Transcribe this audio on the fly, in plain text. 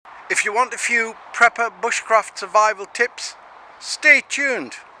If you want a few prepper bushcraft survival tips, stay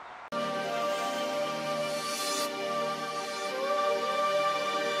tuned.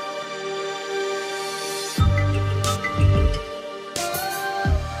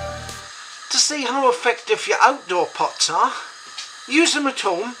 To see how effective your outdoor pots are, use them at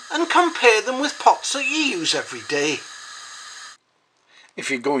home and compare them with pots that you use every day.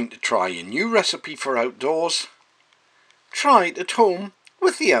 If you're going to try a new recipe for outdoors, try it at home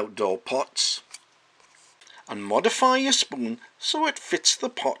with the outdoor pots and modify your spoon so it fits the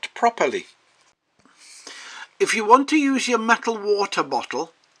pot properly. If you want to use your metal water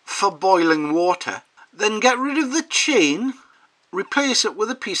bottle for boiling water, then get rid of the chain, replace it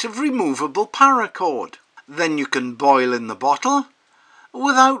with a piece of removable paracord. Then you can boil in the bottle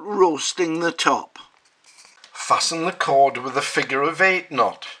without roasting the top. Fasten the cord with a figure-of-8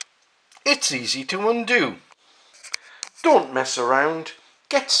 knot. It's easy to undo. Don't mess around.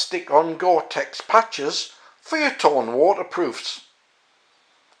 Get stick-on Gore-Tex patches for your torn waterproofs.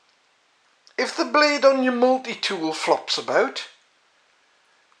 If the blade on your multi-tool flops about,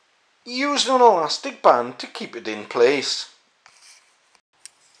 use an elastic band to keep it in place.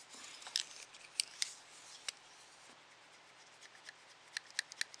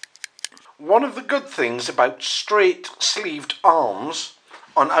 One of the good things about straight-sleeved arms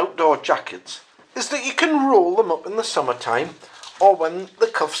on outdoor jackets is that you can roll them up in the summertime or when the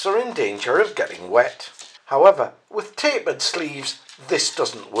cuffs are in danger of getting wet. However, with tapered sleeves, this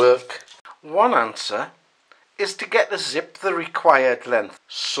doesn't work. One answer is to get the zip the required length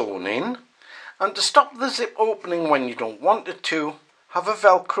sewn in, and to stop the zip opening when you don't want it to, have a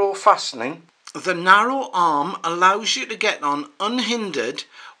Velcro fastening. The narrow arm allows you to get on unhindered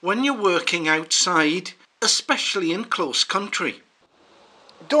when you're working outside, especially in close country.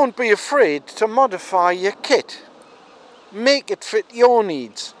 Don't be afraid to modify your kit. Make it fit your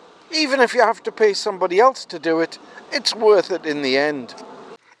needs. Even if you have to pay somebody else to do it, it's worth it in the end.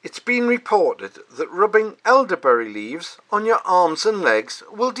 It's been reported that rubbing elderberry leaves on your arms and legs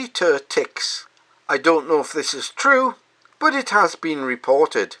will deter ticks. I don't know if this is true, but it has been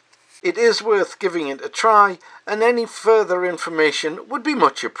reported. It is worth giving it a try, and any further information would be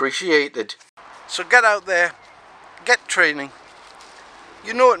much appreciated. So get out there, get training.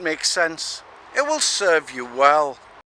 You know it makes sense. It will serve you well.